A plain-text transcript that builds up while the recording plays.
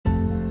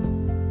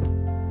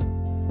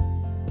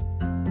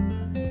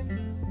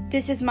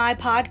This is my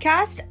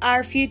podcast,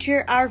 Our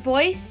Future, Our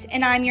Voice,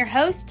 and I'm your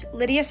host,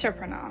 Lydia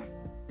Serpreneur.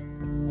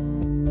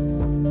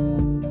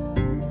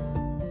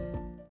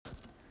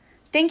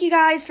 Thank you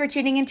guys for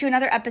tuning into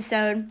another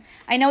episode.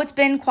 I know it's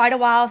been quite a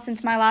while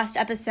since my last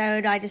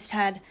episode. I just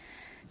had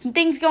some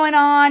things going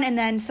on and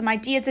then some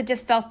ideas that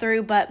just fell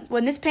through. But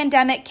when this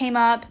pandemic came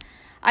up,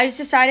 I just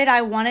decided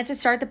I wanted to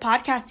start the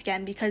podcast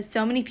again because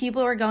so many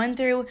people were going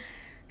through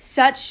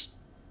such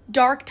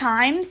dark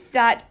times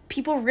that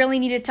people really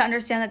needed to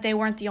understand that they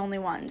weren't the only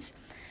ones.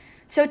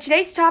 So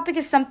today's topic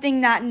is something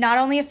that not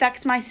only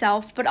affects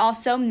myself, but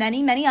also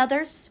many, many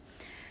others: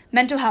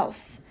 mental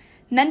health.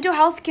 Mental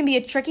health can be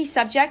a tricky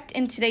subject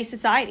in today's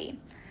society.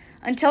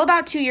 Until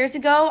about 2 years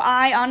ago,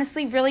 I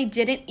honestly really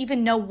didn't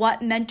even know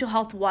what mental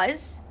health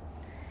was.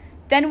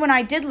 Then when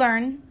I did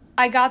learn,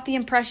 I got the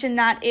impression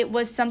that it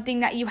was something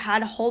that you had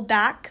to hold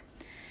back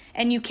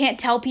and you can't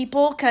tell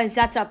people because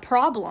that's a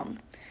problem.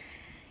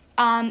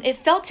 It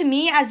felt to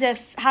me as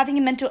if having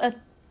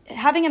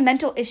a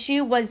mental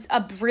issue was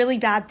a really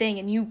bad thing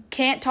and you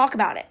can't talk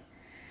about it.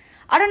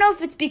 I don't know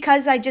if it's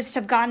because I just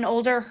have gotten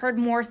older, heard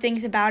more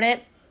things about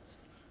it,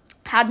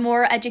 had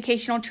more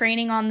educational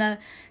training on the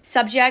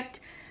subject,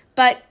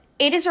 but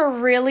it is a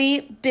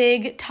really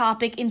big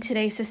topic in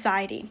today's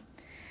society.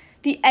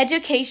 The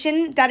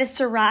education that is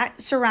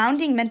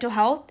surrounding mental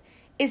health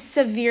is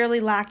severely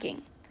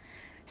lacking.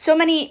 So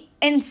many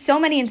in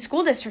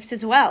school districts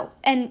as well,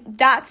 and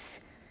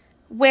that's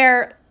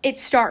where it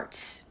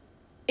starts,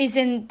 is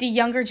in the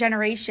younger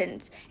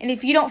generations. And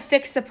if you don't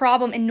fix the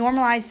problem and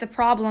normalize the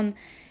problem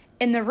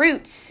in the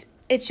roots,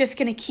 it's just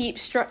going to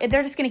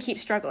they're just going to keep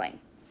struggling.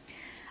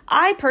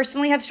 I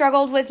personally have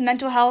struggled with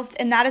mental health,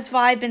 and that is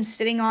why I've been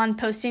sitting on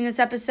posting this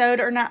episode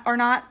or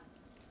not.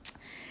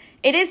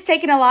 It has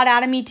taken a lot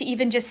out of me to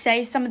even just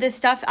say some of this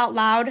stuff out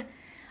loud.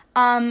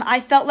 I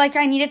felt like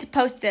I needed to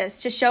post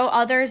this to show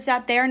others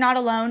that they are not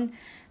alone.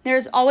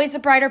 There's always a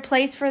brighter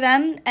place for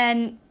them,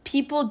 and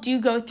people do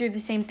go through the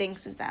same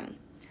things as them.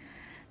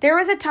 There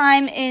was a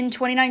time in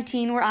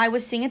 2019 where I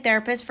was seeing a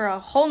therapist for a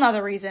whole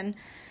nother reason,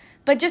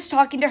 but just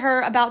talking to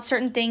her about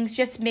certain things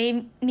just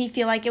made me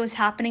feel like it was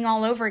happening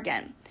all over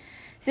again,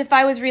 as if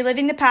I was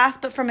reliving the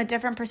past but from a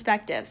different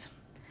perspective.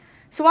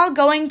 So while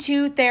going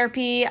to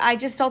therapy, I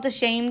just felt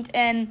ashamed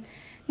and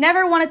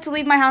never wanted to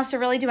leave my house to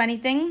really do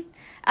anything.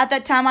 At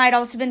that time, I had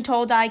also been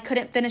told I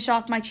couldn't finish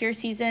off my cheer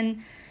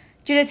season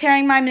due to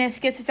tearing my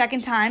meniscus a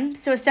second time.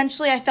 So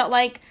essentially, I felt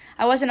like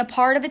I wasn't a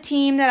part of a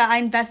team that I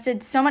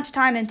invested so much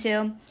time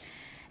into.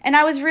 And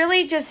I was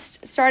really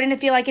just starting to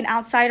feel like an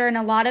outsider in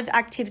a lot of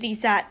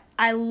activities that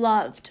I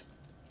loved.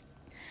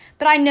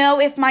 But I know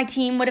if my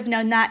team would have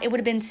known that, it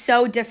would have been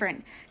so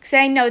different. Because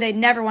I know they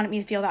never wanted me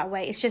to feel that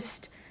way. It's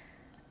just,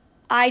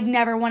 I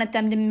never wanted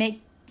them to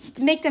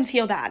make them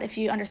feel bad, if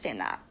you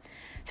understand that.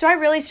 So I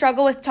really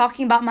struggle with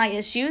talking about my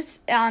issues.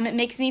 It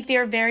makes me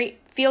feel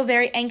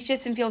very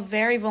anxious and feel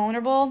very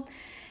vulnerable.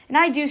 And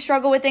I do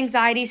struggle with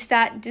anxieties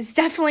that is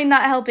definitely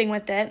not helping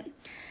with it.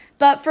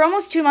 But for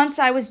almost 2 months,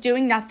 I was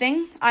doing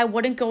nothing. I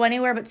wouldn't go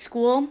anywhere but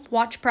school,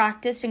 watch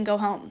practice, and go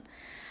home.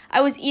 I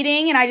was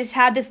eating, and I just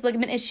had this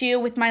ligament issue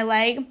with my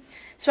leg,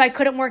 so I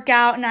couldn't work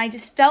out, and I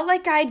just felt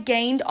like I had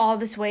gained all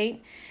this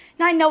weight.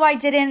 And I know I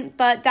didn't,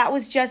 but that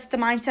was just the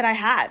mindset I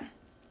had.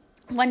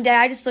 One day,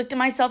 I just looked at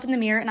myself in the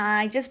mirror, and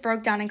I just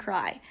broke down and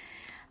cried.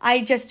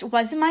 I just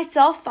wasn't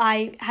myself.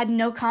 I had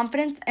no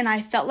confidence, and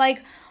I felt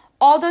like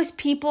all those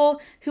people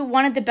who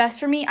wanted the best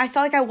for me, I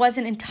felt like I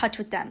wasn't in touch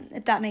with them,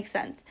 if that makes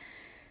sense.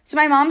 So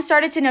my mom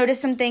started to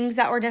notice some things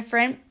that were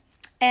different,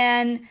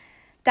 and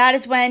that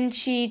is when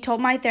she told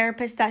my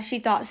therapist that she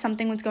thought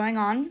something was going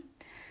on.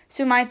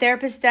 So my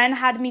therapist then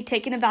had me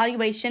take an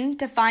evaluation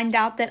to find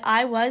out that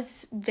I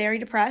was very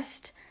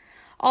depressed.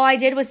 All I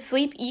did was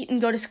sleep, eat, and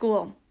go to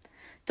school.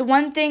 The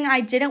one thing I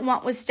didn't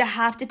want was to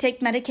have to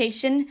take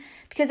medication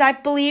because I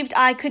believed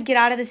I could get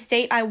out of the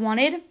state I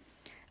wanted,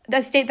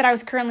 the state that I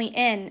was currently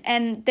in.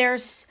 And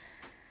there's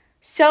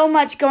so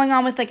much going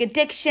on with like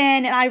addiction,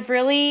 and I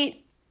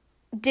really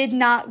did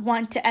not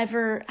want to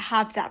ever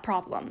have that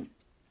problem.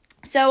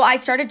 So I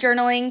started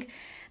journaling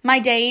my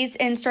days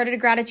and started a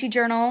gratitude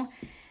journal.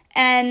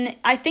 And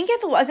I think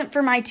if it wasn't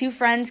for my 2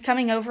 friends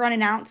coming over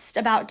unannounced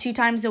about 2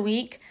 times a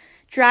week,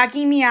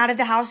 dragging me out of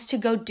the house to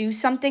go do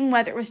something,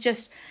 whether it was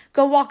just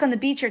go walk on the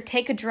beach or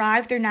take a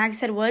drive through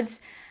Nags Head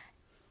Woods,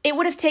 it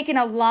would have taken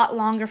a lot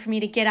longer for me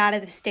to get out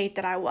of the state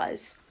that I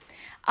was.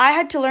 I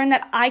had to learn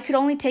that I could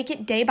only take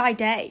it day by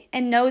day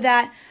and know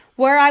that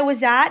where I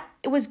was at,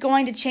 it was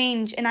going to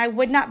change and I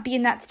would not be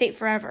in that state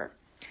forever.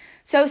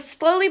 So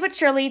slowly but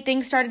surely,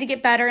 things started to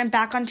get better and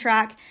back on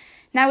track.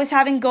 And I was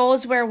having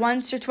goals where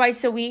once or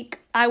twice a week,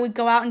 I would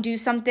go out and do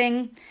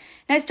something.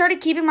 And I started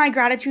keeping my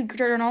gratitude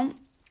journal.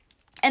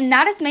 And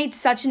that has made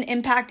such an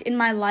impact in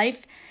my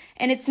life.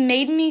 And it's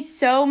made me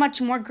so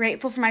much more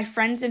grateful for my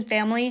friends and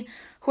family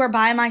who are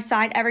by my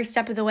side every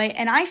step of the way.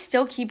 And I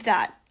still keep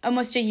that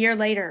almost a year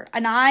later.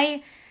 And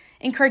I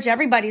encourage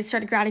everybody to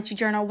start a gratitude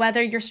journal,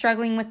 whether you're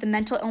struggling with the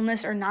mental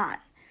illness or not.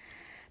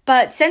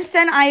 But since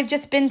then, I have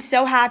just been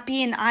so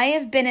happy, and I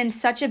have been in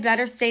such a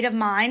better state of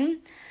mind.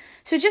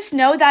 So just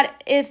know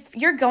that if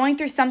you're going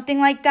through something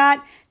like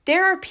that,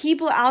 there are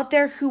people out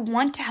there who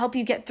want to help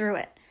you get through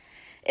it.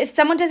 If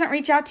someone doesn't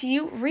reach out to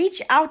you,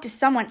 reach out to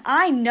someone.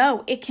 I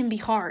know it can be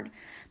hard,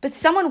 but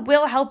someone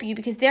will help you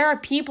because there are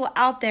people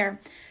out there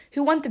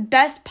who want the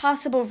best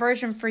possible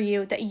version for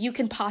you that you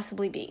can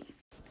possibly be.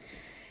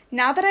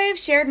 Now that I have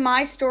shared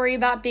my story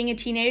about being a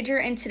teenager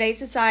in today's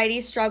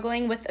society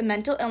struggling with a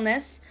mental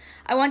illness,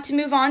 I want to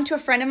move on to a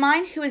friend of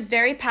mine who is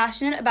very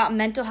passionate about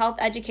mental health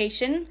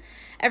education.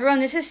 Everyone,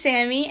 this is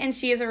Sammy, and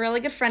she is a really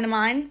good friend of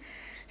mine.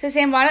 So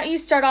Sam, why don't you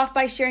start off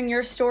by sharing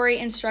your story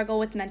and struggle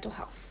with mental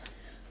health?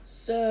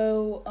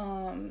 So,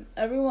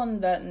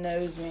 everyone that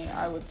knows me,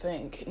 I would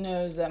think,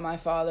 knows that my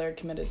father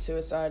committed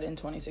suicide in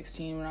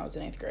 2016 when I was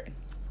in 8th grade.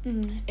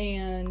 Mm-hmm.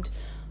 And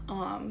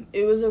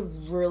it was a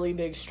really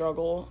big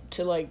struggle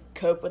to,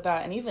 cope with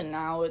that. And even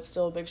now, it's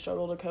still a big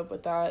struggle to cope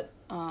with that.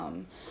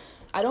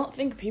 I don't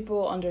think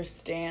people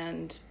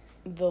understand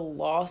the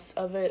loss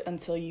of it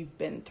until you've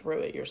been through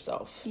it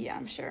yourself. Yeah,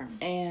 I'm sure.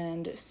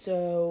 And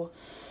so,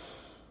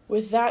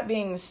 with that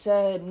being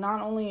said,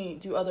 not only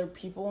do other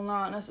people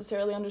not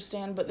necessarily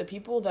understand, but the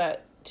people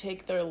that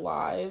take their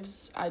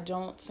lives, I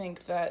don't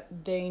think that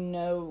they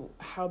know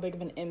how big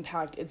of an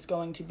impact it's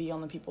going to be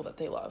on the people that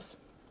they love.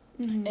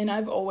 Mm-hmm. And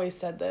I've always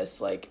said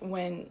this,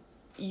 when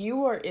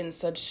you are in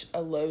such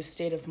a low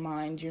state of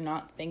mind, you're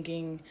not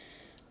thinking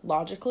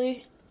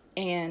logically.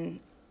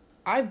 And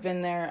I've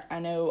been there. I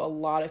know a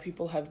lot of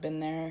people have been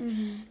there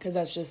because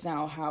that's just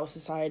now how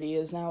society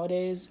is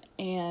nowadays.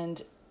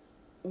 And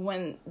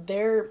when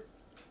they're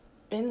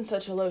in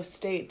such a low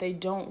state, they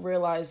don't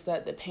realize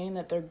that the pain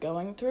that they're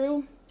going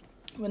through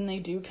when they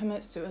do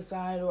commit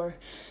suicide or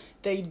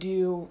they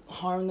do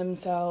harm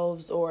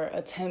themselves or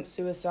attempt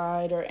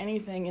suicide or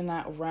anything in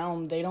that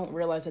realm, they don't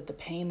realize that the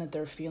pain that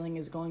they're feeling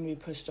is going to be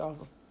pushed off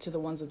to the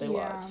ones that they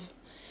love.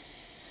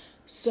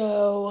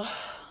 So,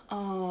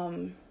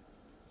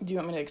 do you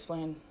want me to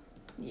explain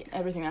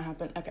everything that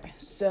happened? Okay,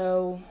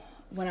 so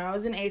when I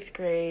was in 8th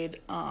grade,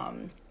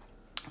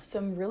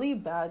 some really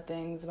bad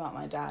things about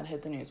my dad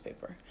hit the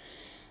newspaper.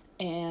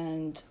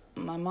 And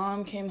my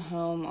mom came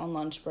home on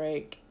lunch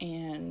break,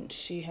 and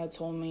she had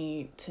told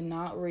me to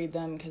not read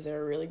them because they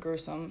were really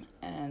gruesome,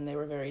 and they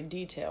were very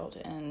detailed.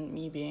 And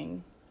me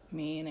being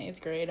me in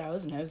 8th grade, I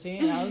was nosy,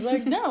 and I was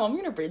like, no, I'm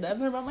going to read them.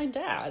 They're about my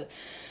dad.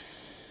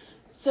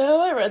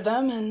 So I read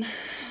them, and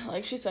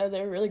like she said,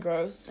 they were really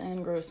gross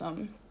and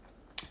gruesome.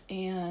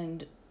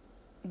 And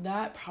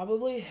that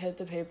probably hit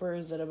the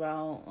papers at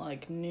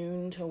about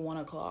noon to 1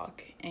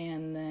 o'clock.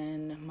 And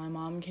then my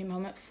mom came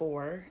home at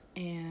 4,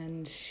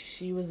 and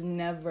she was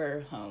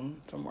never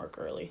home from work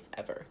early,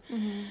 ever.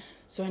 Mm-hmm.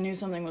 So I knew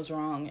something was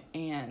wrong,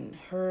 and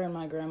her and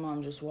my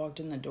grandmom just walked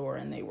in the door,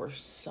 and they were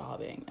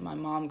sobbing, and my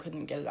mom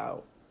couldn't get it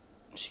out.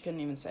 She couldn't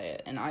even say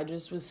it. And I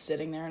just was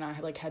sitting there, and I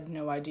had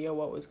no idea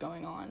what was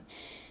going on.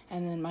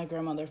 And then my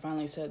grandmother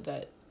finally said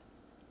that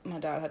my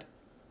dad had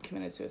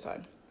committed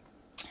suicide.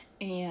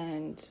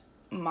 And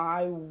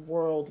my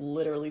world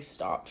literally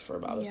stopped for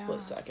about a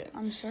split second.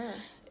 I'm sure.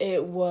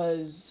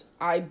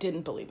 I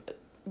didn't believe it.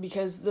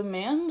 Because the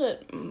man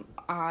that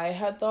I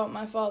had thought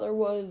my father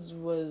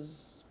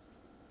was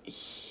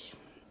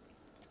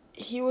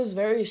he was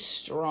very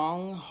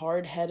strong,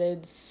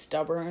 hard-headed,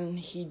 stubborn.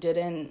 He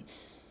didn't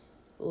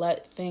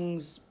let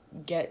things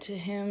get to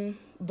him,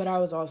 but I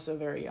was also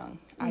very young.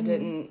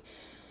 Mm-hmm.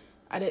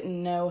 I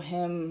didn't know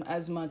him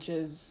as much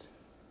as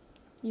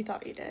you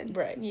thought you did.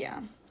 Right.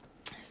 Yeah.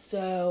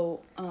 So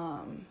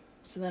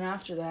then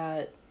after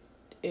that,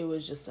 it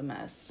was just a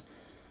mess.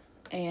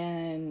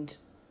 And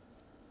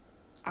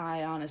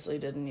I honestly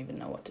didn't even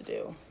know what to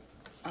do.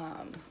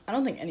 I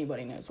don't think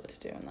anybody knows what to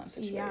do in that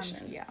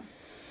situation. Yeah.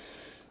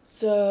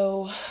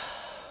 So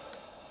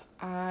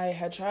I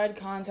had tried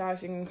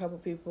contacting a couple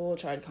people,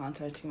 tried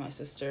contacting my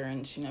sister,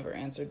 and she never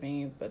answered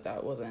me, but I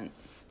wasn't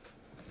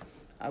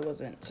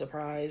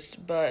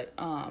surprised. But,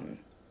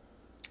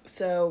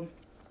 so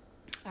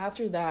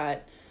after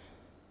that,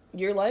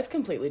 your life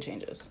completely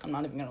changes. I'm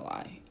not even gonna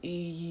lie.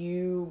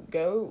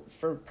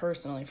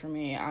 Personally for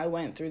me, I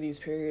went through these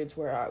periods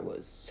where I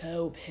was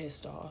so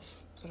pissed off.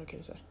 Is that okay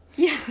to say?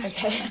 Yeah.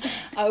 Okay.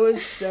 I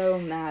was so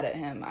mad at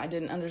him. I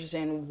didn't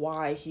understand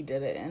why he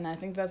did it. And I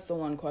think that's the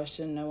one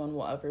question no one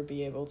will ever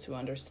be able to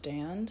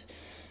understand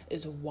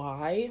is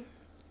why.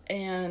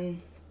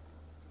 And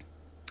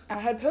I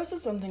had posted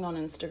something on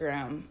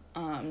Instagram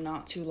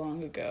not too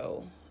long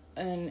ago.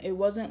 And it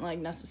wasn't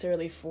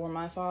necessarily for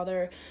my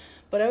father,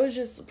 but I was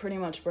just pretty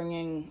much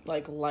bringing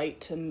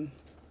light to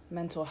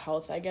mental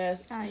health, I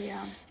guess.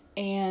 Yeah.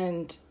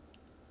 And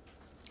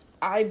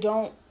I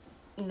don't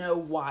know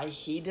why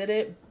he did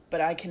it,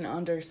 but I can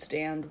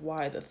understand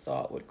why the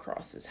thought would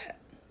cross his head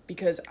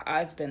because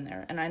I've been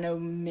there, and I know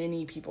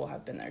many people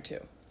have been there too.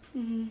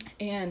 Mm-hmm.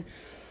 And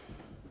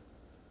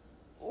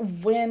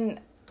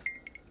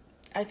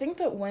I think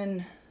that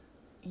when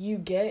you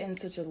get in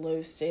such a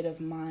low state of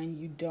mind,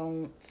 you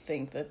don't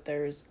think that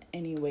there's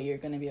any way you're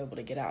going to be able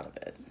to get out of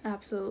it.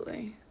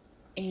 Absolutely.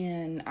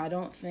 And I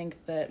don't think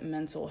that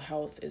mental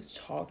health is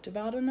talked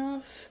about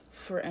enough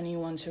for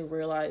anyone to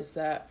realize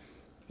that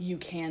you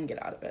can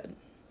get out of it.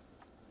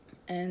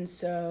 And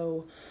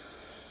so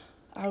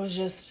I was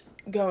just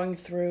going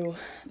through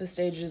the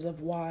stages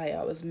of why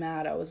I was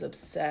mad, I was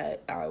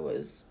upset, I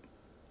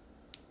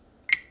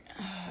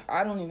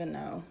don't even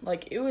know.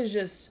 Like, I was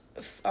just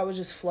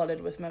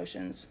flooded with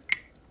emotions.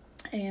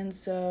 And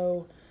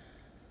so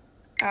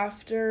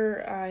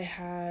after I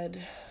had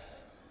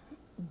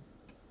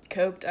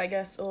coped, I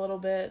guess, a little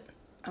bit,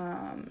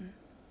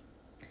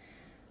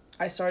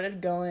 I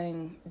started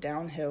going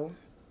downhill.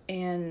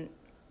 And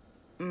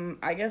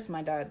I guess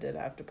my dad did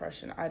have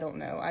depression. I don't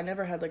know. I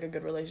never had, like, a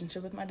good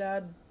relationship with my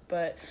dad,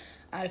 but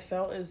I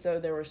felt as though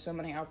there were so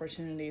many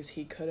opportunities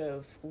he could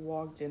have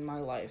walked in my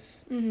life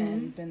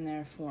and been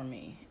there for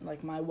me.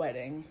 Like my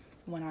wedding,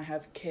 when I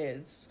have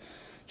kids,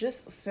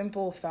 just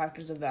simple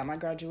factors of that, my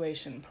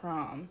graduation,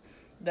 prom,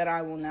 that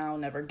I will now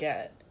never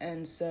get.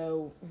 And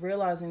so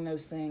realizing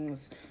those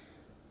things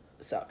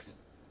sucks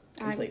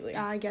completely.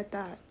 I get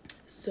that.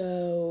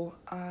 So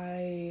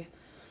I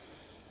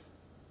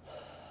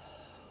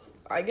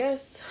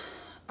guess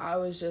I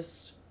was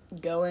just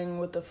going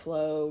with the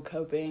flow,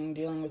 coping,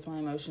 dealing with my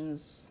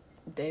emotions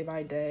day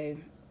by day.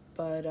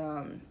 But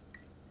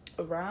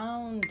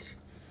around,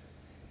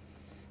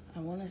 I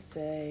want to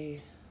say,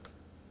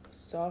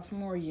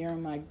 sophomore year,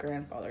 my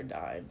grandfather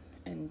died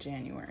in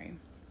January.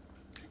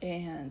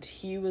 And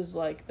he was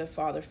like the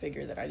father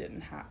figure that I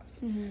didn't have.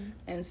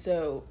 And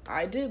so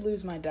I did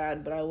lose my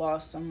dad, but I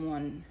lost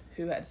someone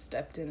who had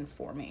stepped in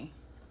for me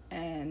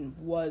and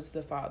was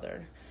the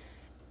father.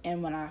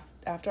 And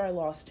after I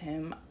lost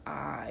him,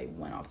 I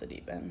went off the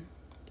deep end.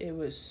 It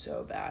was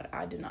so bad.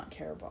 I did not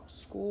care about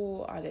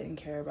school. I didn't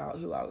care about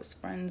who I was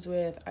friends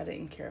with. I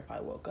didn't care if I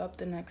woke up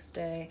the next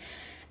day.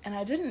 And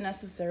I didn't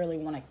necessarily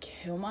want to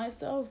kill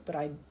myself, but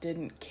I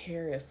didn't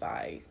care if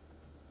I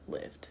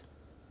lived,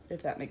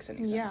 if that makes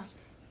any sense.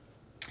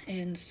 Yeah.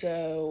 And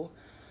so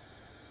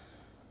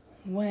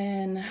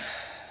when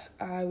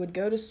I would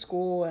go to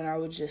school and I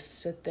would just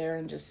sit there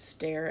and just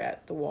stare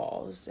at the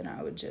walls, and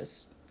I would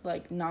just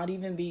not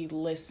even be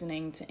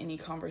listening to any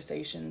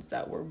conversations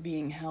that were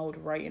being held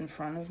right in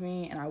front of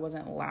me, and I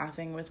wasn't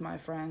laughing with my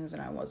friends,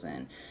 and I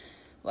wasn't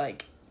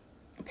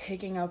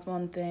picking up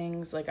on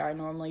things like I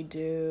normally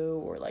do,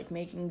 or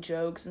making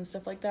jokes and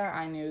stuff like that.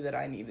 I knew that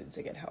I needed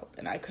to get help,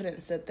 and I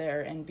couldn't sit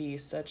there and be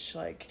such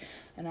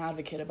an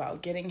advocate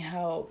about getting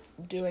help,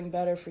 doing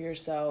better for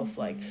yourself,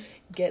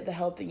 get the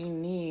help that you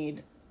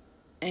need,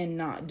 and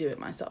not do it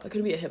myself. I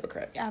couldn't be a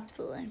hypocrite.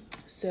 Absolutely.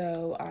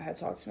 So I had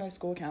talked to my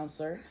school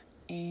counselor,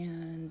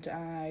 and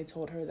I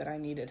told her that I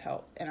needed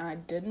help, and I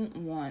didn't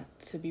want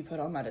to be put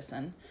on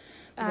medicine.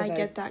 I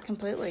get that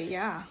completely,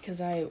 yeah. Because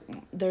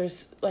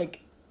there's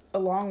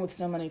along with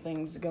so many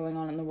things going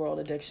on in the world,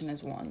 addiction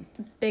is one.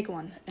 Big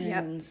one.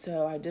 And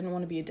so I didn't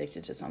want to be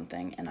addicted to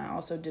something, and I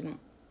also didn't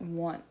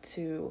want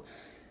to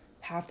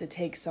have to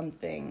take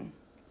something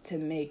to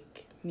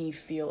make me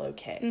feel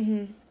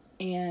okay.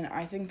 And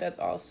I think that's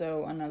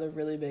also another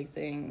really big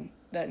thing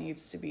that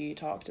needs to be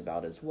talked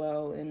about as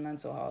well in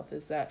mental health,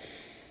 is that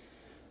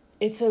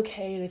it's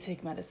okay to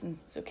take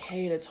medicines. It's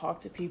okay to talk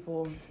to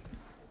people,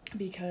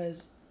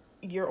 because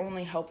you're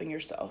only helping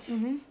yourself.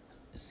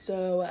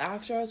 So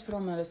after I was put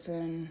on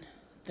medicine,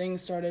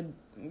 things started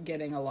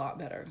getting a lot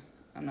better.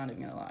 I'm not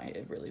even gonna lie,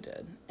 it really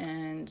did.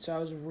 And so I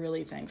was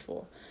really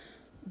thankful.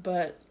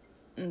 But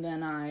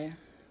then I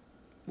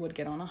would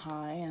get on a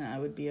high and I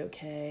would be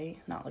okay.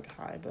 Not like a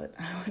high, but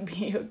I would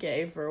be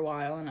okay for a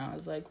while. And I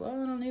was like, well,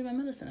 I don't need my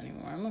medicine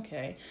anymore. I'm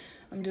okay.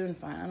 I'm doing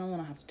fine. I don't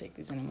want to have to take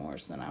these anymore.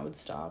 So then I would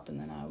stop, and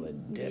then I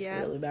would dip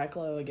really back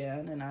low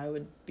again, and I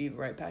would be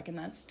right back in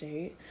that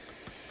state.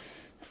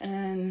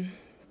 And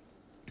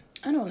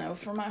I don't know,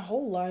 for my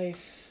whole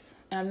life,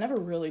 and I've never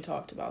really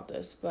talked about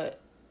this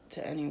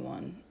to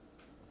anyone,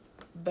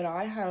 but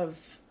I have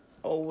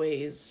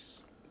always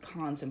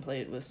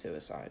contemplated with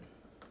suicide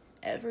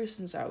ever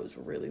since I was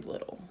really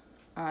little.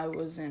 I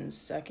was in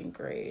second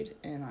grade,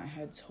 and I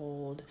had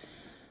told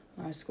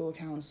my school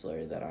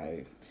counselor that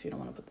if you don't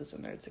want to put this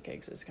in there, it's okay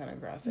because it's kind of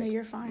graphic. No,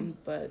 you're fine.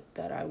 But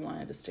that I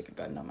wanted to stick a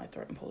gun down my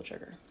throat and pull the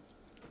trigger.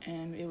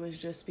 And it was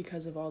just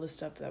because of all the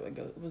stuff that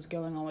was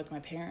going on with my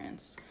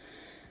parents.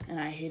 And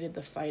I hated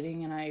the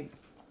fighting, and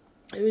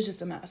it was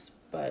just a mess.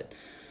 But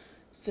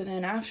so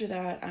then after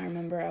that, I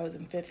remember I was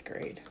in 5th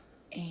grade,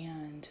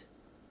 and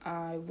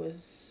I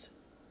was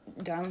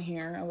down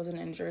here. I wasn't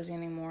in Jersey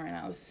anymore, and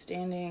I was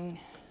standing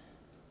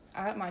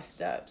at my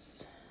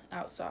steps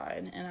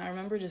outside, and I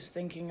remember just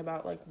thinking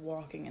about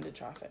walking into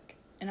traffic,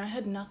 and I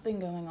had nothing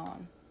going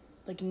on,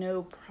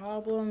 no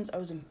problems. I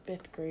was in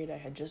 5th grade. I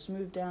had just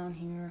moved down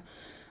here.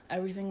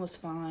 Everything was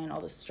fine.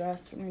 All the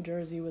stress from New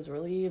Jersey was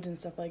relieved and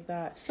stuff like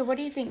that. So what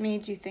do you think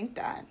made you think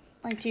that?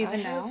 Do you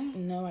even know? I have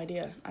no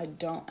idea. I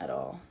don't at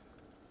all.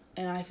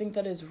 And I think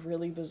that is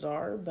really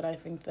bizarre, but I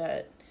think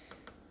that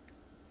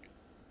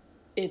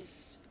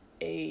it's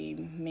a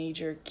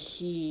major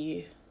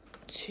key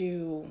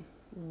to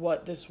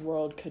what this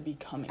world could be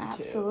coming to.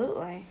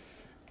 Absolutely.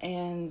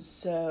 And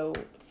so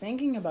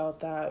thinking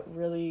about that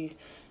really,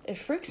 it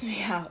freaks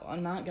me out,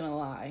 I'm not gonna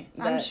lie.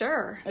 I'm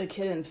sure. A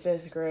kid in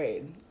 5th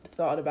grade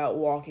thought about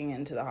walking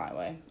into the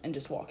highway and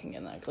just walking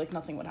in there. Like,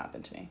 nothing would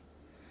happen to me.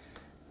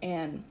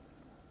 And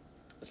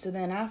so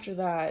then after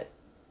that,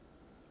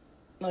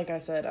 like I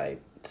said, I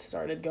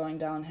started going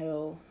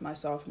downhill my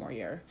sophomore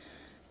year.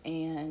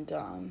 And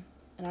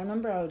I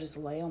remember I would just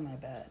lay on my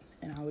bed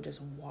and I would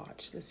just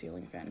watch the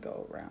ceiling fan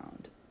go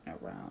around and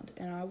around.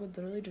 And I would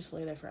literally just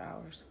lay there for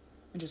hours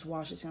and just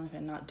watch the ceiling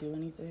fan, not do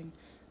anything,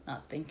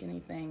 not think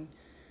anything,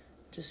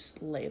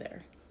 just lay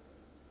there.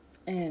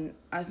 And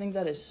I think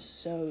that is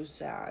so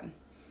sad.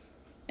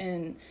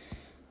 And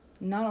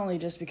not only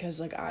just because,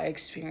 like, I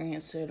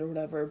experienced it or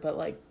whatever, but,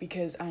 like,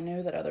 because I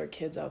know that other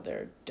kids out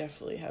there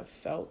definitely have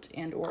felt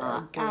and or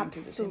are going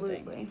through the same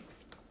thing.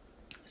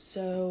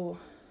 So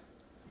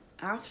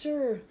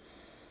after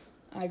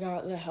I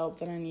got the help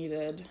that I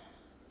needed,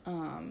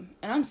 and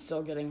I'm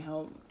still getting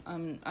help.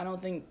 I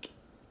don't think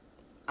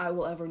I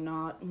will ever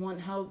not want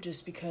help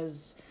just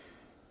because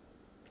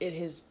it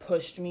has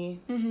pushed me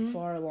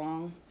far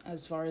along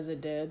as far as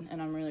it did,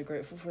 and I'm really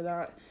grateful for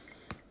that.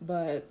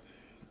 But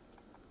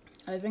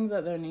I think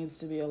that there needs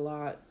to be a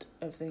lot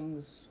of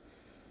things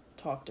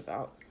talked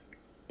about,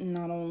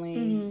 not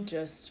only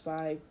just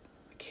by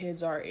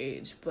kids our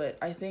age, but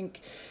I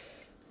think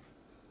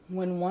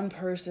when one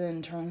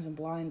person turns a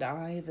blind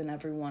eye, then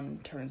everyone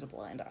turns a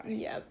blind eye.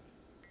 Yep.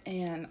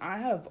 And I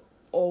have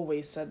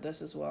always said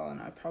this as well,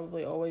 and I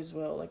probably always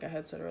will, like I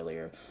had said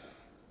earlier.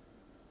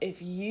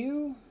 If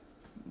you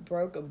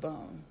broke a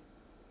bone,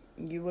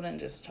 you wouldn't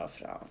just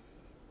tough it out.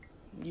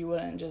 You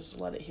wouldn't just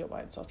let it heal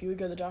by itself. You would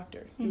go to the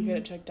doctor. You would get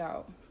it checked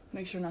out.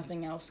 Make sure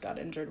nothing else got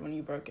injured when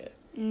you broke it.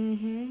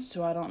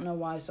 So I don't know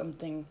why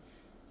something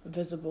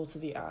visible to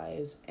the eye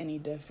is any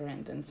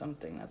different than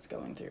something that's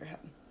going through your head.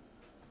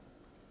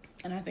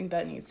 And I think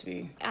that needs to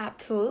be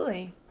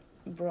absolutely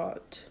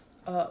brought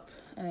up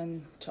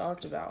and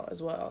talked about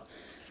as well.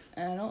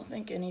 And I don't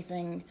think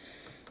anything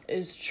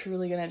is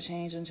truly going to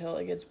change until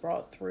it gets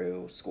brought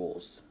through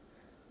schools.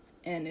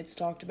 And it's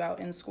talked about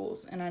in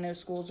schools. And I know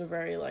schools are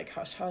very, like,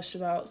 hush-hush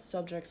about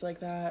subjects like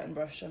that and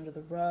brushed under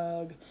the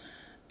rug.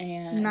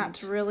 And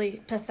that's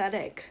really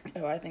pathetic.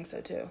 Oh, I think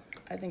so, too.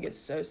 I think it's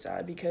so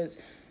sad because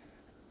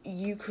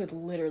you could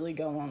literally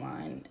go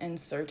online and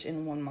search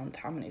in 1 month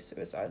how many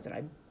suicides, and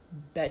I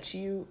bet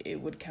you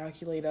it would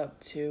calculate up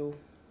to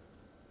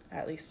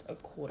at least a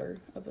quarter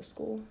of a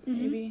school,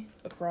 maybe,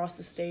 across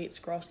the states,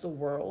 across the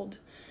world.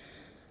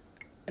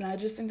 And I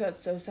just think that's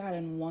so sad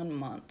in 1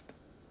 month.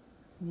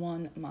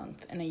 1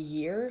 month. In a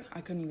year,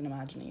 I couldn't even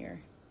imagine a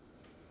year.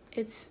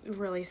 It's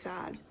really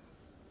sad.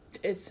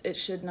 It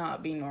should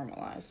not be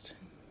normalized.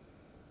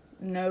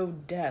 No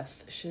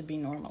death should be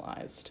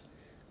normalized,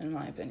 in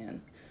my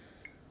opinion.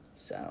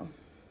 So.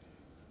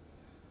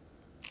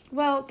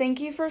 Well, thank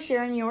you for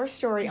sharing your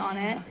story on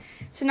it.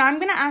 So now I'm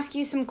going to ask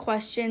you some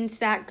questions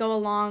that go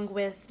along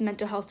with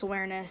mental health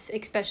awareness,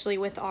 especially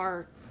with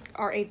our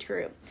age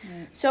group.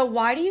 Right. So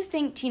why do you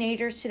think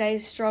teenagers today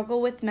struggle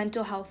with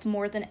mental health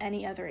more than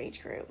any other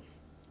age group?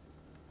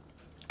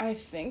 I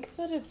think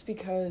that it's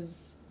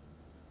because,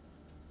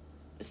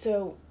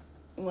 so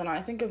when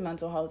I think of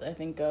mental health, I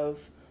think of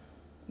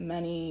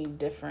many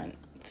different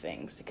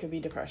things. It could be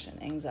depression,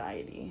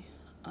 anxiety,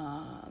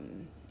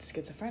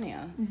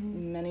 schizophrenia,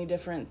 many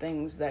different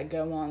things that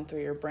go on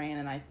through your brain,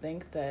 and I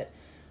think that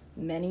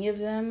many of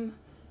them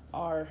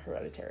are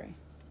hereditary.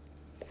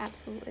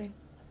 Absolutely.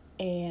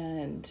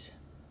 And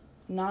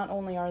not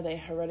only are they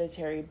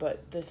hereditary,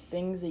 but the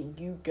things that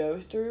you go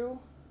through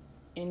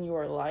in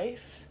your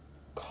life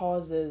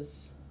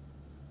causes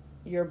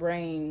your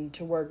brain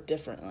to work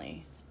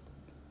differently.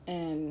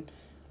 And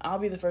I'll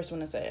be the first one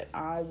to say it.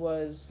 I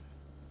was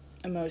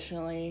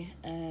emotionally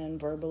and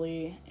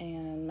verbally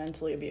and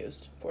mentally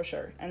abused, for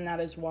sure. And that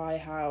is why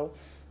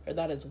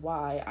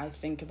I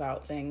think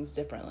about things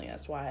differently.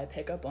 That's why I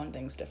pick up on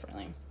things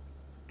differently.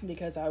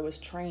 Because I was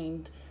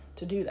trained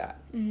to do that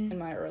in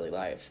my early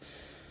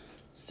life.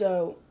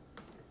 So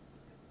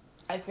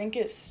I think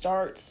it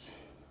starts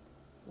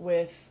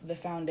with the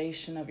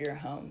foundation of your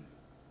home.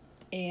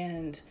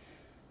 And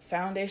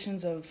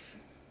foundations of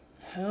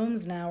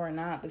homes now are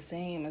not the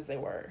same as they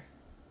were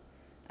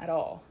at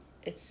all.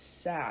 It's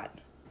sad.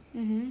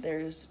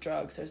 There's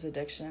drugs, there's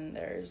addiction,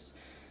 there's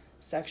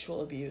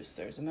sexual abuse,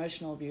 there's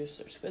emotional abuse,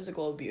 there's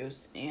physical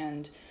abuse.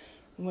 And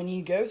when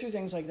you go through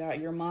things like that,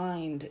 your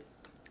mind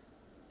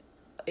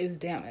is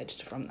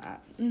damaged from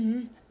that.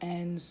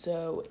 And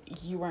so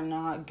you are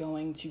not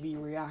going to be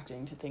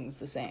reacting to things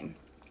the same.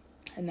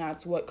 And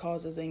that's what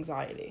causes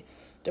anxiety,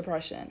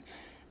 depression.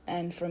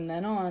 And from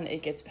then on,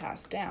 it gets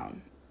passed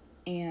down.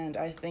 And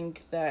I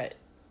think that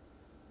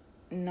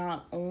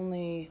not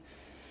only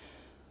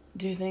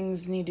do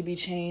things need to be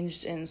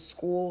changed in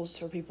schools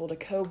for people to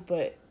cope,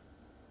 but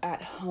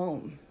at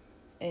home,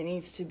 it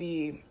needs to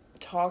be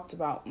talked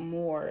about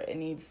more. It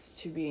needs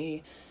to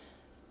be,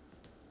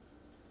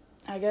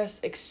 I guess,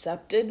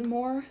 accepted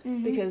more,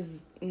 because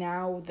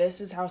now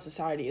this is how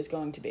society is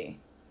going to be.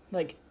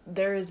 Like,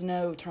 there is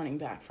no turning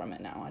back from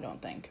it now, I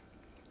don't think.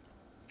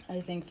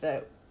 I think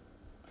that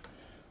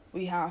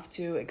we have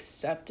to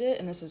accept it,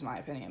 and this is my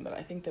opinion, but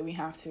I think that we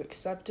have to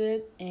accept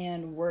it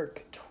and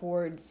work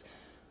towards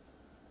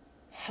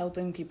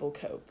helping people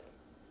cope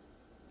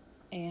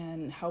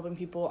and helping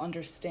people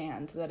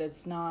understand that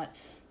it's not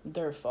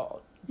their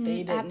fault.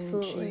 They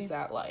didn't choose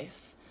that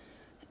life.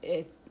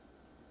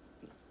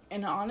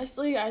 And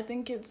honestly, I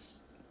think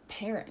it's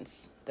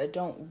parents that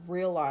don't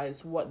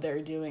realize what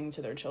they're doing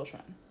to their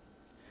children.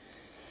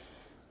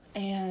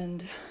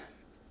 And,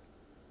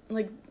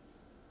 like,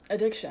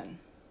 addiction.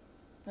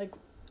 Like,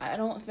 I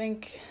don't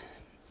think...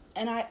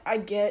 And I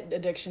get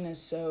addiction is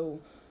so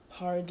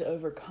hard to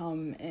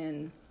overcome,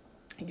 and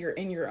you're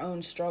in your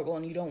own struggle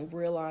and you don't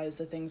realize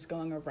the things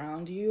going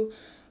around you.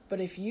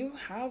 But if you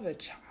have a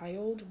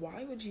child,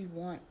 why would you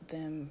want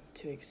them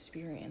to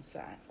experience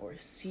that or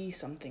see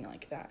something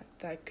like that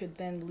that could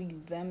then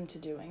lead them to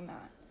doing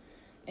that?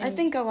 And I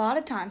think a lot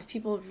of times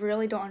people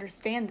really don't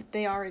understand that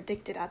they are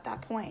addicted at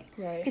that point.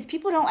 Right. Because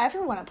people don't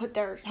ever want to put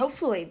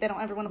hopefully they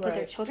don't ever want to put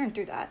their children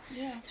through that.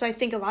 Yeah. So I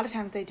think a lot of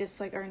times they just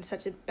like are in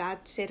such a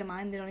bad state of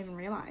mind they don't even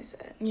realize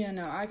it. Yeah,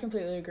 no, I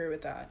completely agree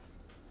with that.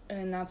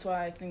 And that's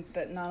why I think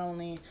that not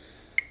only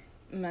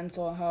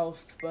mental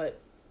health, but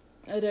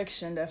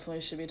addiction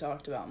definitely should be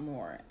talked about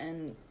more.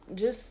 And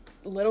just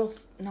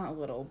not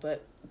little,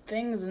 but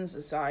things in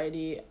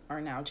society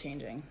are now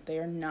changing. They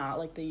are not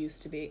like they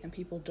used to be, and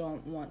people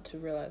don't want to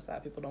realize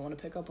that. People don't want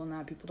to pick up on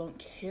that. People don't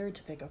care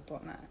to pick up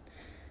on that.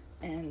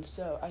 And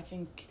so I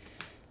think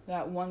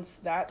that once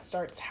that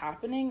starts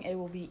happening, it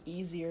will be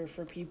easier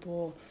for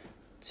people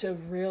to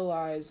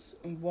realize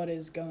what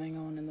is going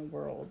on in the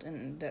world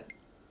and that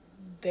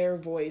their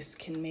voice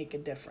can make a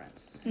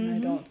difference. And I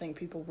don't think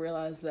people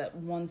realize that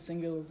one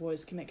singular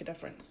voice can make a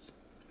difference.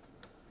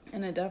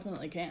 And it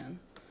definitely can.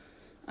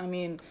 I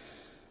mean,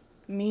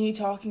 me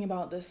talking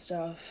about this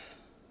stuff,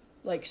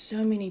 like,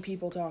 so many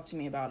people talk to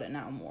me about it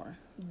now more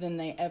than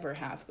they ever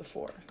have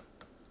before.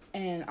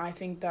 And I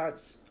think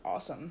that's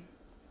awesome.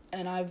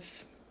 And I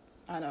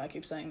know I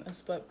keep saying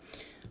this, but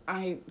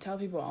I tell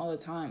people all the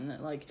time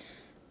that, like,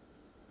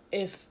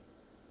 if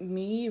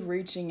me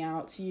reaching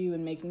out to you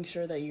and making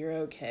sure that you're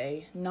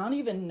okay, not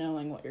even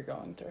knowing what you're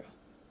going through,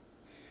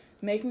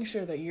 making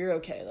sure that you're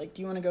okay, like,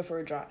 do you want to go for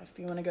a drive?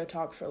 Do you want to go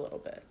talk for a little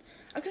bit?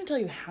 I couldn't tell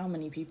you how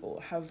many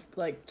people have,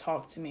 like,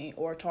 talked to me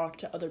or talked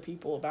to other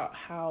people about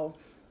how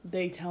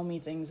they tell me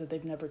things that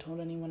they've never told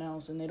anyone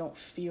else, and they don't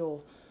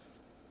feel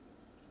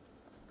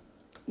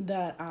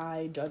that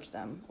I judge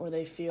them or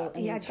they feel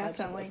any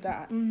types of like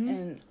that.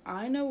 And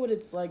I know what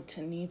it's like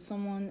to need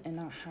someone and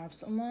not have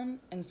someone.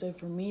 And so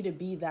for me to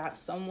be that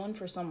someone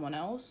for someone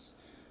else,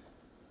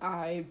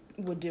 I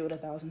would do it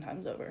 1,000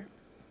 times over.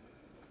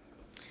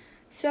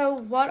 So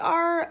what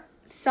are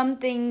some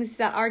things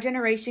that our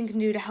generation can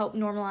do to help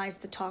normalize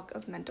the talk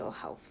of mental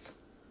health?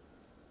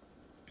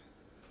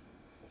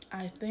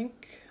 I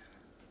think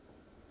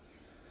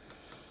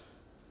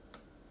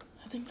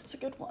that's a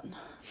good one.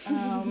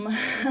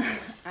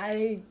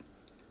 I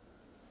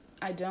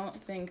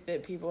don't think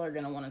that people are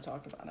going to want to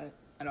talk about it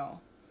at all.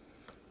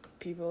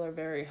 People are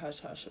very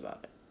hush-hush about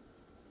it.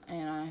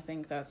 And I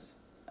think that's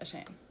a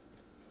shame.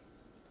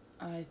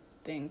 I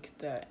think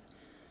that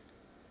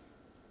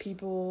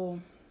people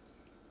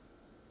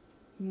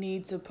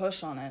need to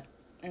push on it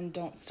and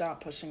don't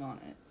stop pushing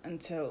on it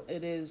until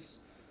it is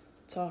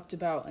talked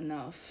about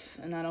enough.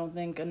 And I don't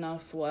think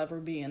enough will ever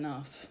be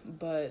enough,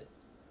 but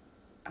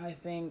I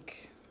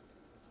think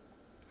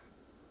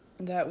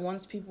that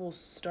once people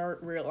start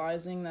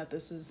realizing that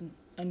this is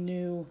a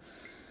new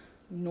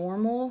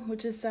normal,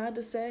 which is sad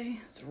to say,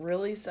 it's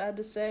really sad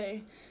to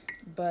say,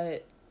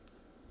 but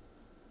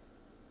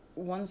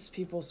once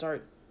people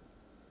start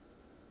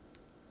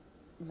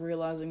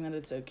realizing that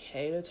it's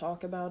okay to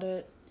talk about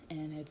it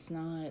and it's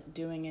not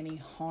doing any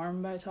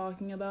harm by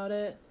talking about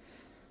it,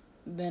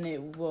 then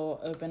it will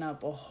open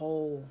up a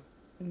whole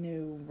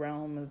new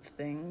realm of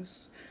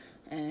things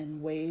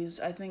and ways,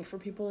 I think, for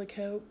people to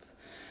cope.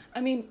 I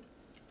mean,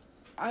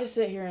 I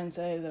sit here and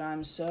say that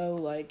I'm so,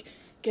 like,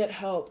 get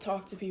help,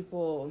 talk to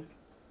people,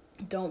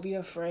 don't be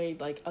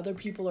afraid. Like, other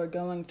people are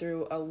going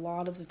through a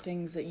lot of the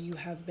things that you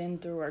have been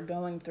through or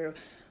going through.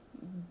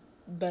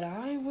 But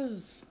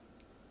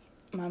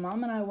my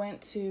mom and I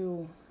went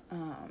to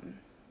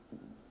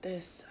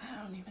this, I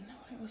don't even know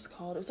what it was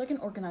called. It was like an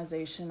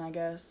organization, I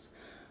guess,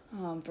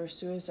 for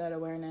suicide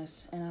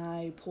awareness. And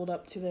I pulled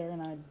up to there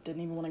and I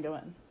didn't even want to go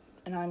in.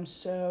 And I'm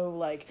so,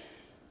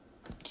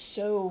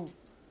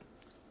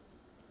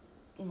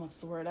 what's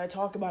the word? I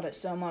talk about it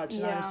so much,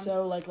 and I'm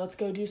so, like, let's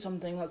go do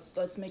something,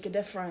 let's make a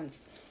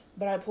difference.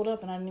 But I pulled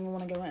up and I didn't even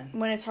want to go in.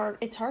 When it's hard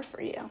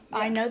for you. Yeah.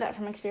 I know that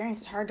from experience.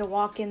 It's hard to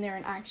walk in there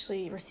and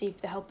actually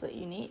receive the help that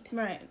you need.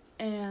 Right.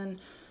 And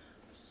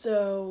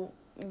so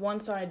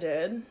once I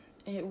did,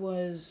 it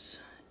was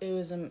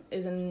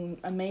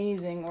an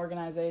amazing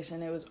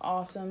organization. It was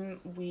awesome.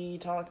 We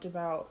talked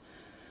about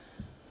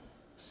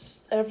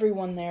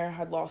everyone there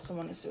had lost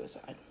someone to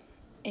suicide.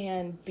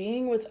 And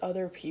being with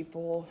other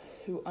people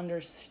who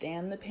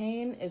understand the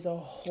pain is a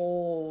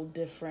whole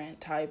different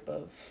type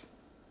of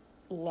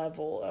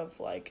level of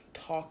like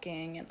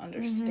talking and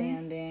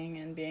understanding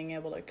and being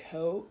able to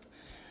cope.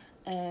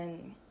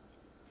 And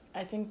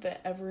I think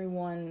that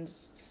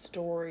everyone's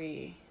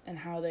story and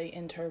how they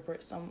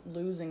interpret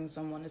losing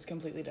someone is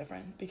completely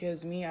different.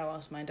 Because me, I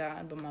lost my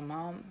dad, but my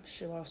mom,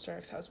 she lost her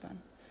ex-husband.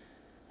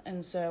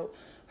 And so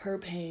her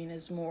pain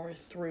is more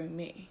through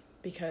me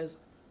because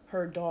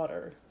her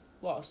daughter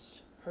lost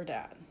her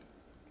dad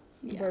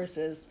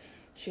versus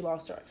she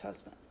lost her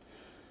ex-husband.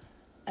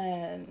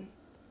 And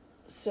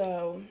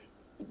so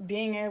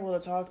being able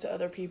to talk to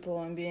other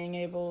people and being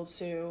able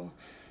to,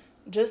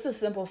 just the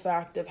simple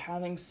fact of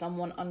having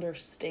someone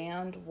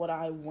understand what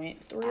I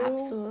went through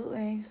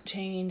absolutely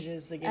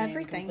changes the game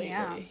everything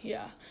completely.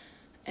 Yeah.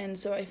 And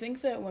so I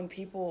think that when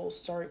people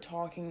start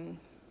talking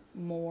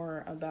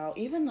more about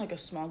even like a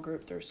small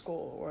group through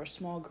school or a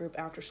small group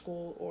after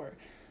school or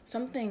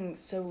something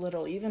so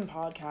little, even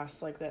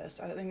podcasts like this,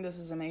 I think this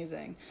is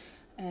amazing.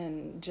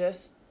 And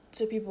just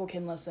so people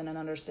can listen and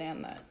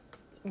understand that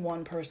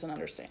one person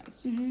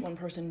understands. One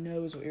person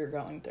knows what you're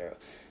going through.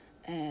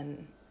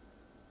 And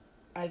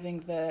I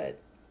think that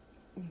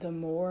the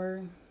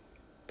more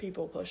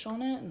people push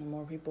on it and the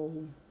more people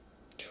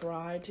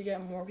try to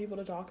get more people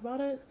to talk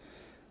about it,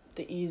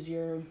 the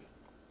easier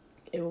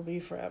it will be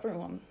for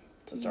everyone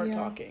to start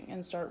talking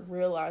and start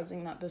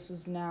realizing that this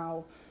is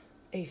now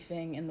a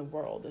thing in the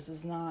world. This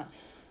is not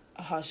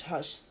a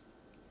hush-hush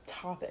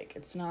topic.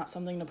 It's not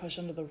something to push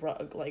under the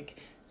rug. Like,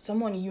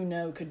 someone you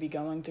know could be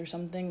going through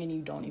something and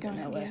you don't even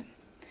know it.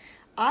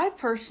 I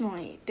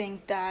personally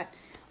think that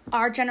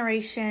our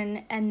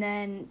generation and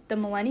then the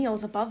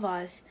millennials above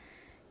us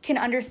can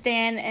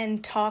understand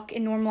and talk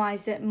and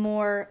normalize it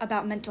more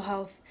about mental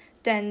health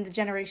than the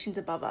generations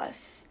above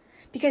us.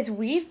 Because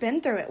we've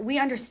been through it. We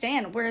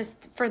understand. Whereas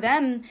for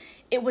them,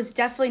 it was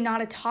definitely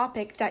not a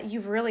topic that you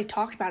really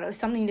talked about. It was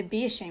something to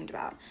be ashamed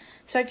about.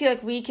 So I feel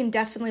like we can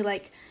definitely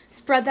like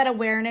spread that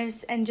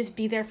awareness and just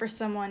be there for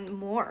someone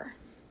more.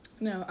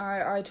 No,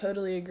 I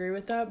totally agree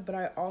with that. But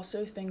I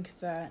also think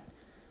that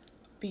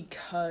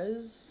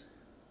because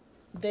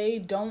they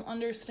don't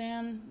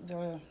understand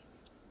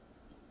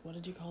what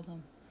did you call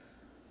them?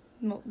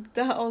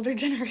 The older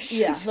generations.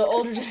 Yeah, the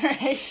older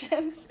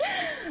generations.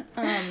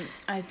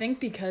 I think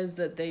because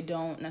that they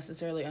don't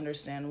necessarily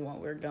understand what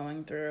we're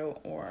going through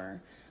or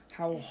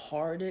how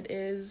hard it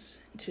is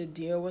to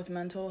deal with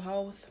mental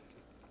health,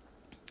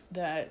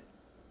 that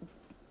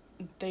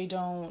I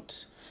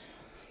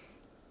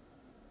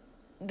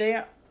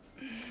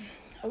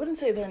wouldn't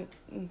say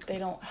they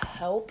don't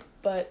help,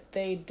 but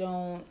they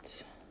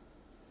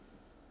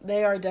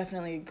are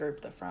definitely a group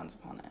that frowns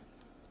upon it.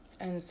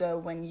 And so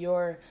when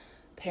your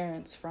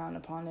parents frown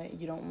upon it,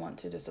 you don't want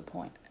to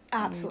disappoint.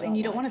 Absolutely, and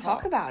you don't want to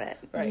talk about it.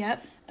 Right.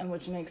 Yep. And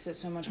which makes it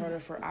so much harder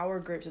for our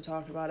group to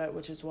talk about it,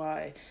 which is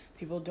why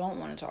people don't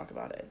want to talk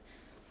about it.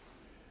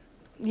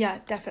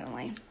 Yeah,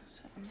 definitely.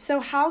 So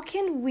how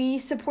can we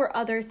support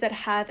others that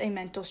have a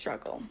mental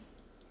struggle?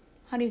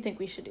 How do you think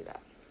we should do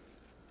that?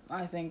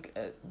 I think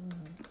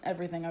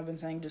everything I've been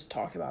saying, just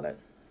talk about it.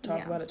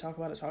 Talk about it.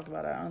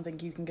 I don't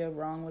think you can go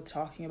wrong with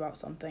talking about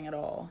something at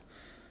all.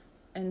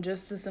 And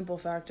just the simple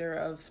factor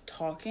of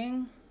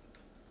talking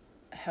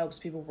helps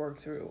people work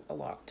through a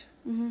lot.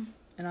 And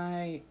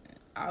I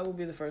will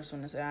be the first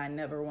one to say I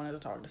never wanted to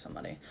talk to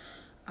somebody.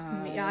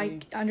 I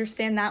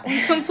understand that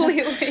one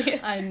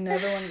completely. I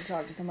never wanted to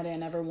talk to somebody. I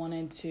never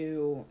wanted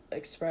to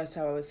express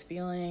how I was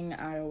feeling.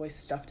 I always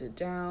stuffed it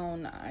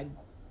down. I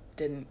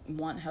didn't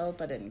want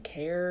help. I didn't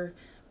care.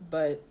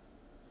 But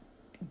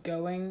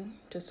going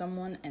to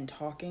someone and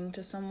talking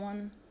to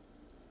someone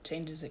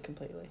changes it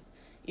completely.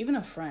 Even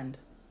a friend.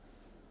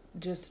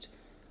 Just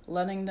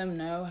letting them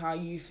know how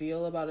you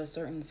feel about a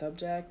certain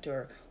subject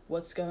or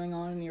what's going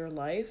on in your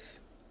life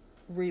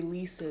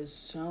releases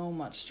so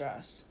much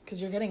stress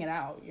because you're getting it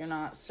out. You're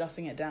not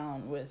stuffing it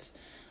down with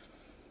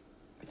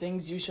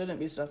things you shouldn't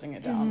be stuffing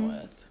it down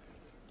with.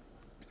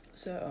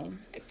 So,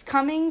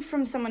 coming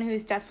from someone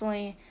who's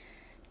definitely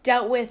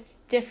dealt with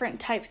different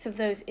types of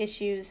those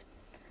issues,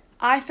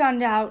 I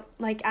found out,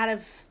 like, out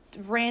of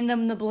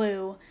random the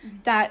blue,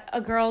 that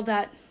a girl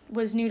that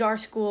was new to our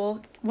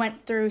school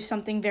went through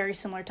something very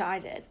similar to I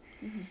did.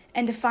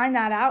 And to find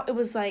that out, it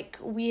was like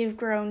we have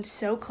grown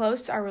so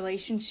close. Our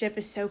relationship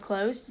is so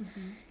close.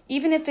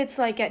 Even if it's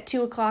like at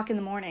 2:00 in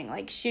the morning,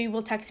 like she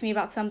will text me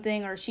about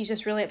something or she's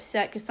just really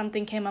upset because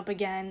something came up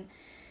again.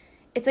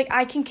 It's like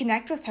I can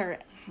connect with her.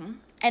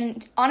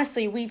 And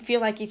honestly, we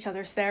feel like each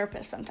other's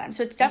therapists sometimes.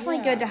 So it's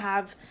definitely good to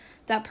have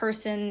that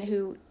person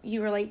who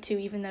you relate to,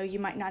 even though you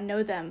might not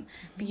know them,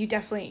 but you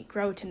definitely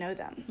grow to know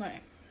them.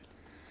 Right.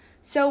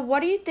 So what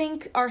do you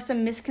think are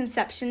some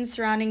misconceptions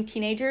surrounding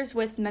teenagers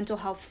with mental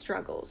health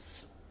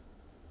struggles?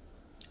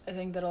 I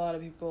think that a lot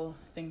of people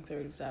think they're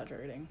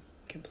exaggerating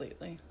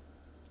completely.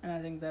 And I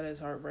think that is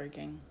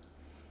heartbreaking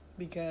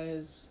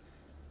because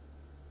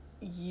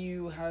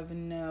you have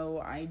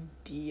no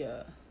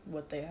idea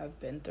what they have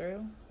been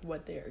through,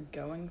 what they are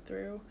going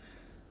through.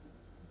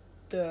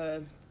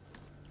 The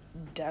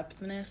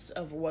depthness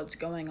of what's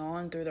going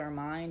on through their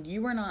mind,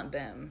 you are not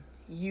them.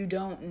 You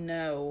don't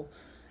know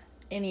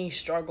any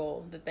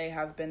struggle that they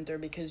have been through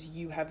because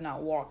you have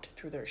not walked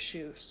through their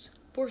shoes.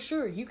 For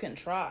sure, you can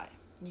try.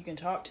 You can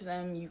talk to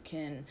them, you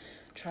can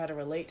try to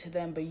relate to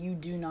them, but you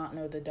do not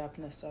know the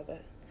depthness of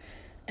it.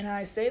 And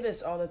I say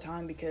this all the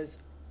time because,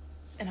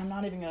 and I'm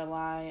not even going to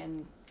lie,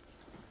 and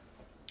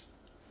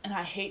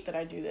I hate that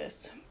I do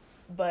this,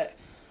 but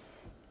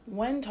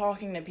when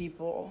talking to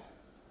people,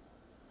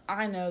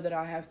 I know that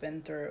I have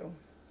been through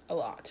a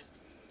lot,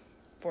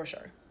 for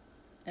sure.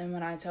 And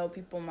when I tell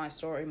people my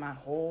story, my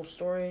whole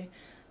story,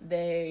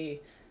 they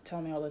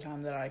tell me all the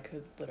time that I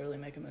could literally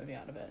make a movie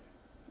out of it.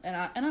 And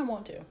I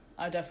want to.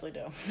 I definitely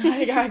do.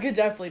 I could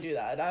definitely do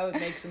that. I would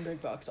make some big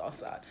bucks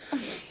off that.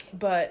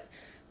 But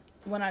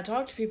when I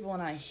talk to people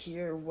and I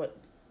hear what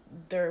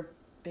their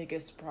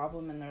biggest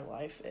problem in their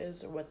life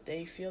is, or what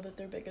they feel that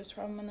their biggest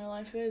problem in their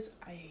life is,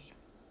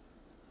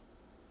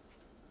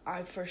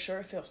 I for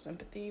sure feel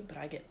sympathy, but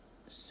I get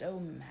so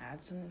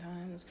mad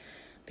sometimes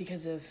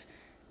because if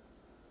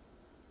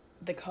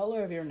the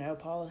color of your nail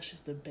polish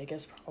is the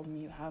biggest problem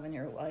you have in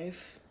your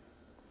life,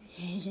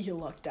 you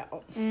lucked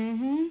out.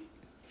 Mm-hmm.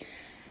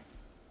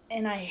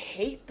 And I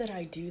hate that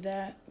I do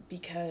that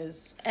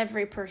because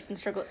every person's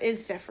struggle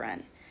is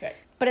different. Right.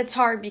 But it's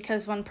hard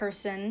because one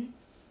person,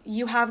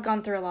 you have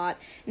gone through a lot.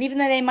 And even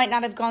though they might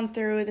not have gone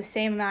through the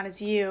same amount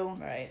as you,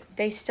 right,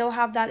 they still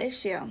have that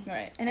issue.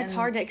 Right. And it's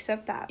hard to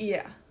accept that.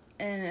 Yeah.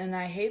 And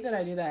I hate that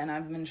I do that, and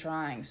I've been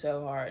trying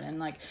so hard. And,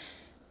 like,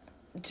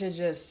 to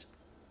just,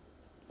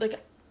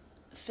 like,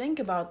 think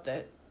about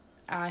that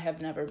I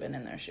have never been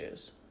in their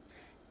shoes.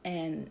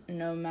 And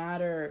no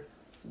matter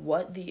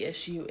what the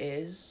issue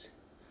is,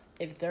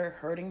 if they're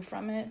hurting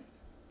from it,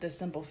 the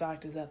simple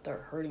fact is that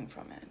they're hurting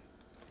from it.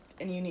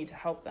 And you need to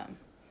help them.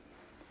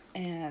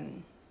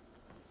 And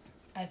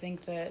I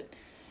think that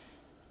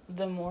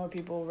the more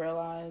people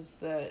realize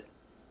that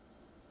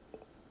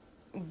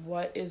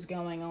what is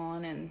going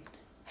on and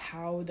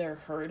how they're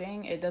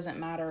hurting, it doesn't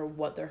matter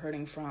what they're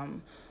hurting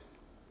from.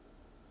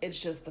 It's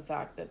just the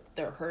fact that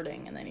they're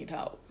hurting and they need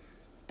help.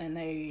 And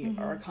they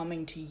are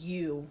coming to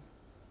you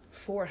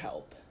for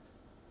help.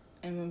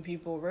 And when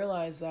people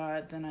realize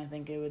that, then I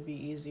think it would be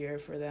easier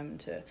for them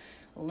to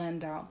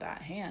lend out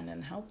that hand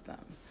and help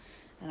them.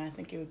 And I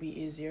think it would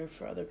be easier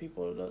for other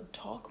people to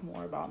talk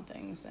more about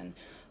things and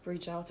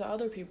reach out to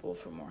other people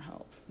for more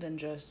help than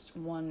just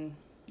one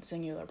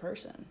singular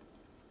person.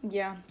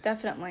 Yeah,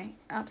 definitely.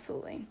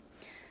 Absolutely.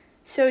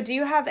 So do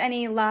you have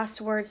any last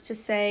words to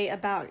say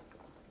about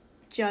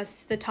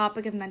just the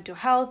topic of mental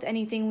health,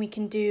 anything we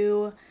can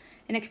do,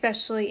 and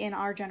especially in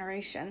our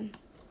generation?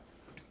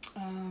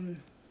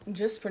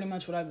 Just pretty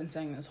much what I've been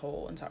saying this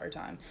whole entire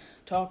time.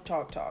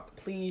 Talk.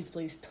 Please,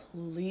 please,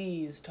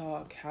 please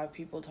talk. Have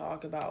people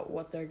talk about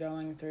what they're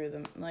going through,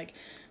 the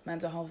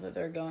mental health that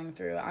they're going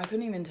through. I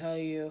couldn't even tell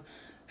you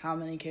how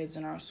many kids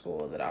in our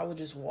school that I would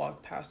just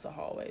walk past the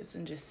hallways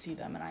and just see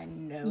them, and I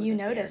know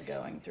they're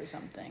going through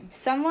something.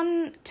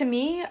 Someone, to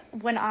me,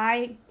 when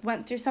I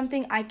went through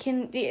something, I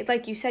can,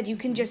 like you said, you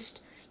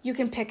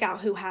can pick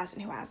out who has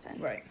and who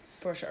hasn't. Right,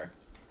 for sure.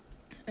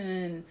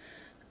 And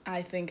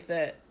I think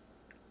that,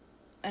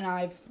 and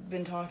I've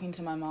been talking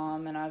to my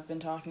mom, and I've been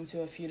talking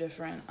to a few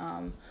different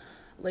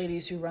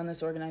ladies who run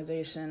this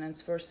organization.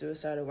 It's for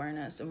suicide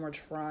awareness, and we're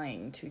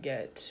trying to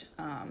get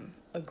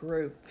a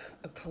group,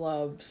 a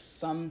club,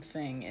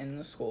 something in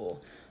the school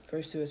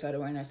for suicide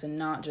awareness, and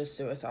not just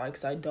suicide,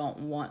 because I don't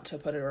want to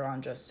put it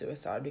around just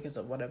suicide because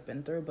of what I've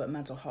been through, but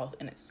mental health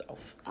in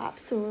itself.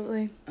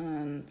 Absolutely.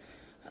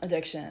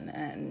 Addiction,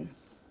 and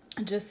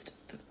just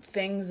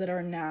things that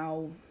are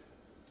now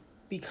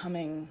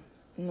becoming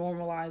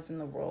normalized in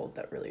the world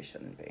that really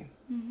shouldn't be.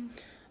 Mm-hmm.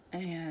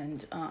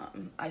 And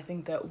I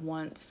think that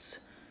once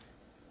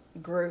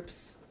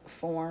groups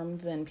form,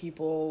 then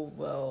people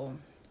will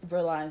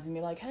realize and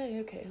be like, hey,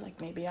 okay, like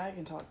maybe I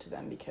can talk to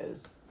them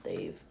because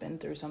they've been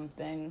through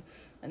something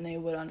and they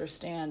would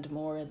understand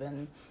more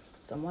than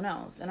someone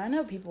else. And I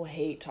know people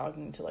hate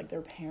talking to like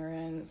their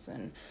parents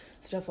and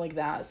stuff like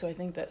that. So I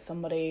think that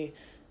somebody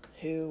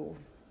who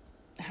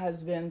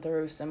has been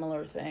through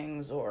similar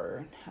things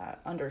or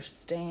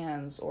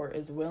understands or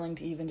is willing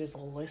to even just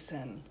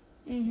listen,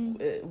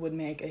 it would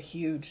make a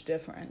huge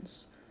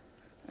difference.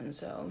 And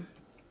so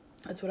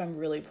that's what I'm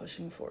really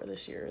pushing for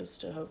this year, is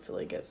to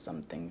hopefully get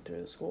something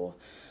through the school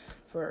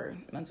for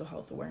mental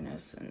health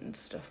awareness and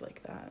stuff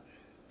like that.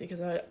 Because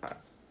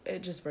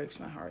it just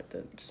breaks my heart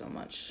that so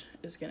much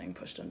is getting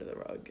pushed under the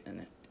rug,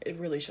 and it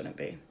really shouldn't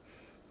be,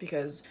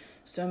 because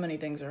so many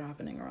things are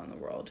happening around the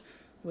world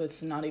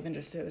with not even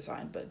just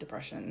suicide, but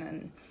depression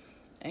and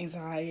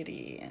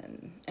anxiety.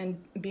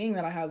 And being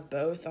that I have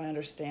both, I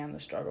understand the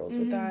struggles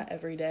with that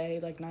every day,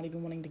 like not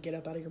even wanting to get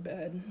up out of your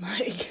bed.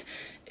 Like,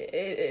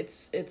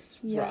 it's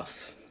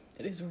rough.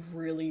 It is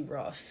really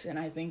rough. And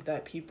I think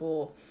that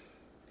people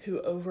who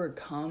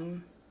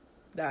overcome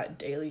that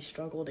daily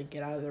struggle to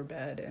get out of their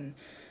bed and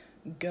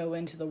go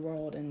into the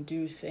world and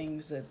do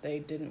things that they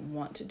didn't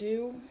want to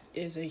do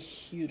is a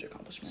huge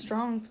accomplishment.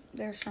 Strong.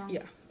 They're strong.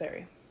 Yeah,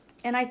 very.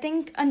 And I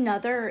think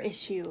another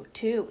issue,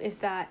 too, is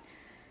that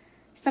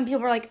some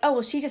people are like, oh,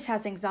 well, she just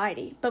has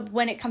anxiety. But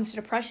when it comes to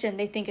depression,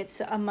 they think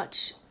it's a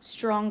much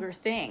stronger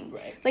thing.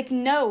 Right. Like,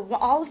 no,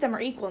 all of them are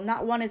equal.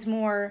 Not one is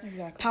more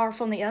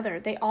powerful than the other.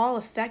 They all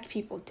affect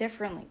people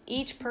differently.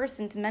 Each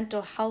person's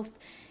mental health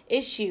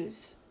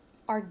issues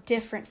are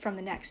different from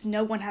the next.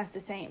 No one has the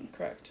same.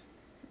 Correct.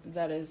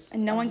 That is.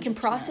 And no 100%. one can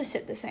process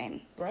it the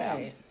same. Right.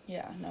 So.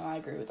 Yeah, no, I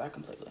agree with that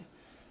completely.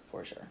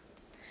 For sure.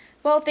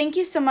 Well, thank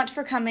you so much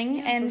for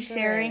coming and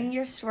sharing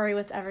your story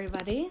with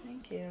everybody.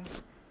 Thank you.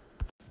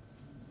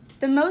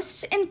 The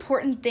most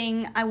important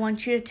thing I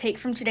want you to take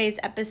from today's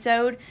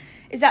episode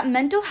is that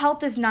mental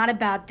health is not a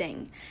bad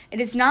thing. It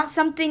is not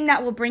something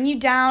that will bring you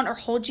down or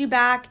hold you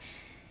back.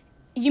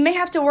 You may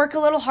have to work a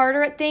little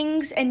harder at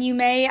things, and you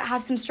may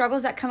have some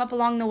struggles that come up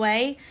along the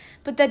way,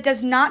 but that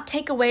does not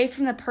take away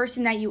from the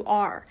person that you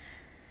are.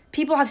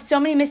 People have so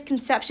many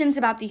misconceptions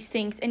about these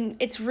things, and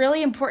it's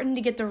really important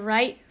to get the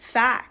right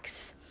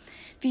facts.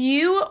 If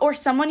you or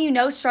someone you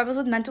know struggles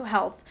with mental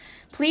health,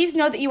 please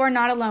know that you are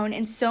not alone,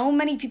 and so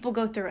many people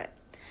go through it.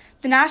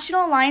 The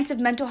National Alliance of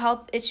Mental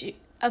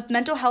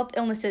Health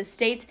Illnesses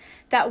states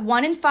that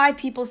 1 in 5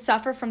 people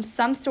suffer from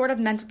some sort of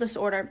mental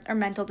disorder or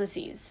mental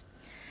disease.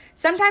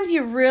 Sometimes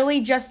you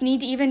really just need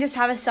to even just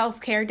have a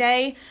self-care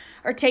day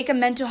or take a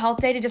mental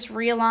health day to just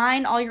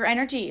realign all your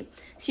energy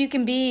so you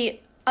can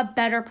be a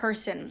better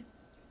person.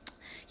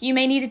 You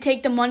may need to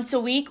take them once a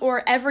week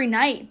or every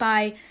night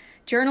by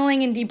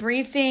journaling and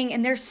debriefing,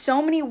 and there's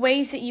so many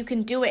ways that you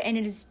can do it, and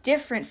it is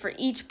different for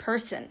each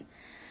person.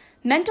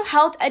 Mental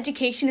health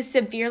education is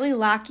severely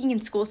lacking in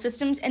school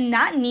systems, and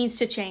that needs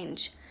to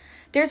change.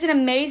 There's an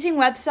amazing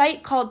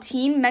website called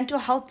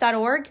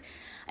teenmentalhealth.org,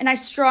 and I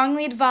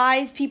strongly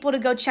advise people to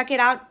go check it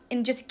out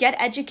and just get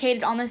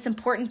educated on this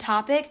important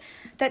topic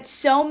that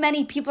so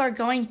many people are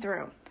going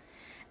through.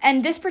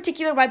 And this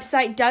particular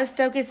website does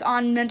focus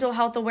on mental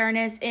health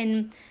awareness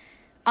in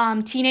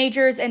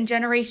teenagers and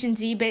Generation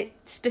Z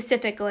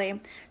specifically.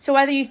 So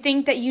whether you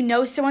think that you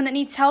know someone that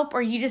needs help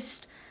or you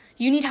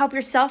need help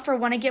yourself or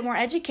want to get more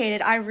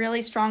educated, I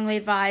really strongly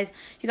advise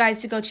you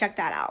guys to go check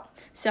that out.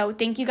 So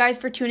thank you guys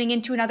for tuning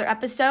into another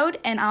episode,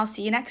 and I'll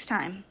see you next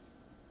time.